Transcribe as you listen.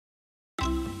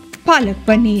Palak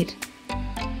Paneer.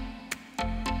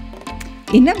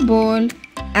 In a bowl,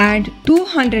 add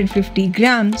 250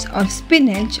 grams of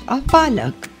spinach or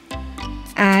palak.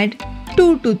 Add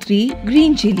 2 to 3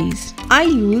 green chilies. I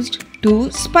used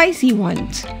 2 spicy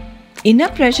ones. In a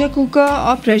pressure cooker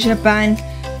or pressure pan,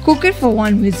 cook it for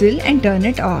 1 whistle and turn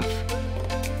it off.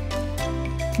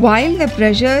 While the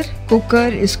pressure cooker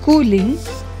is cooling,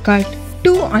 cut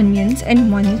 2 onions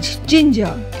and 1 inch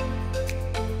ginger.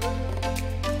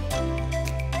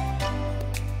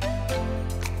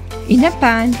 In a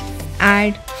pan,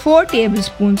 add 4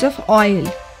 tablespoons of oil.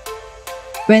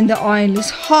 When the oil is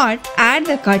hot, add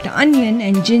the cut onion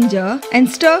and ginger and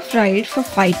stir fry it for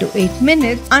 5 to 8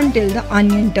 minutes until the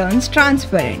onion turns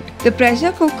transparent. The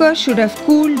pressure cooker should have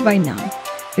cooled by now.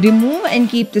 Remove and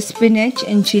keep the spinach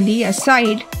and chili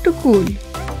aside to cool.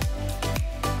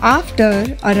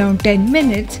 After around 10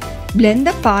 minutes, blend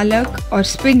the palak or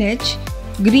spinach,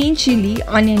 green chili,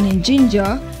 onion and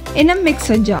ginger in a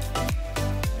mixer jar.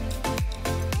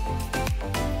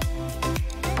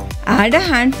 Add a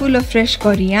handful of fresh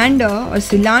coriander or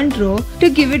cilantro to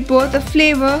give it both a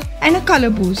flavor and a color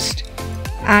boost.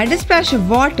 Add a splash of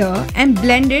water and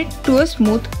blend it to a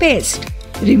smooth paste.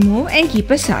 Remove and keep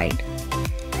aside.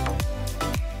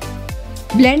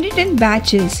 Blend it in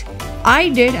batches. I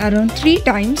did around 3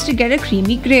 times to get a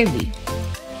creamy gravy.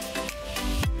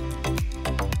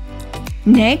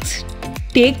 Next,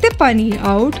 take the paneer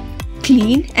out,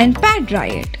 clean and pat dry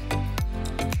it.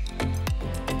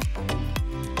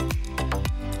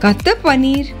 Cut the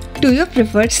paneer to your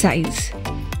preferred size.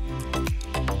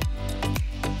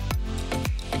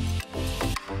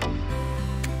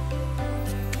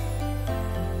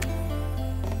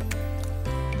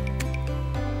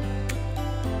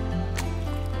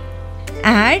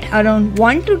 Add around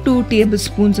 1 to 2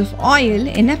 tablespoons of oil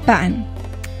in a pan.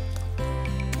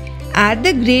 Add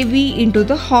the gravy into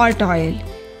the hot oil.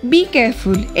 Be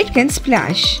careful, it can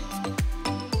splash.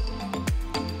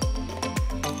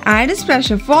 Add a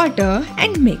splash of water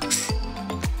and mix.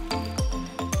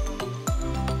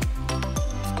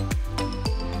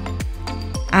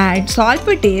 Add salt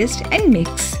per taste and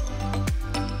mix.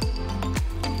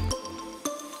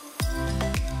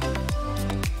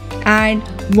 Add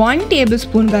 1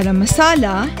 tablespoon garam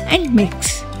masala and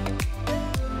mix.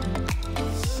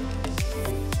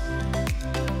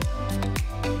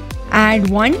 Add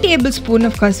 1 tablespoon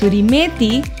of kasuri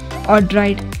methi or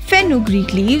dried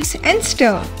fenugreek leaves and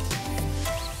stir.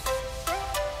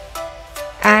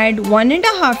 Add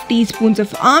 1.5 teaspoons of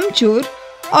amchur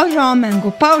or raw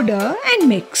mango powder and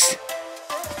mix.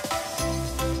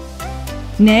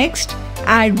 Next,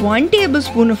 add 1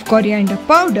 tablespoon of coriander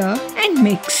powder and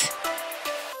mix.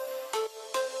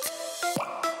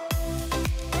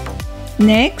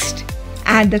 Next,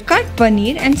 add the cut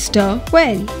paneer and stir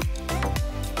well.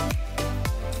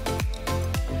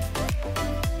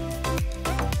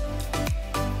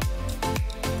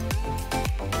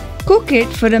 Cook it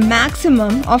for a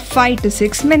maximum of 5 to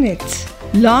 6 minutes.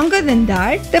 Longer than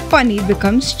that, the paneer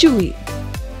becomes chewy.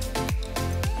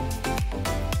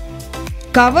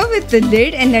 Cover with the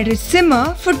lid and let it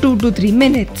simmer for 2 to 3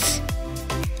 minutes.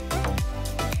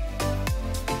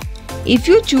 If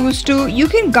you choose to, you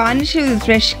can garnish it with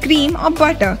fresh cream or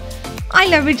butter. I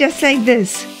love it just like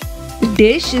this. The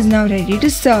dish is now ready to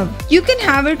serve. You can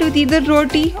have it with either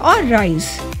roti or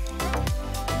rice.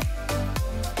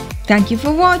 Thank you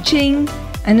for watching,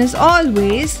 and as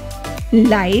always,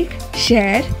 like,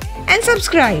 share and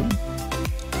subscribe.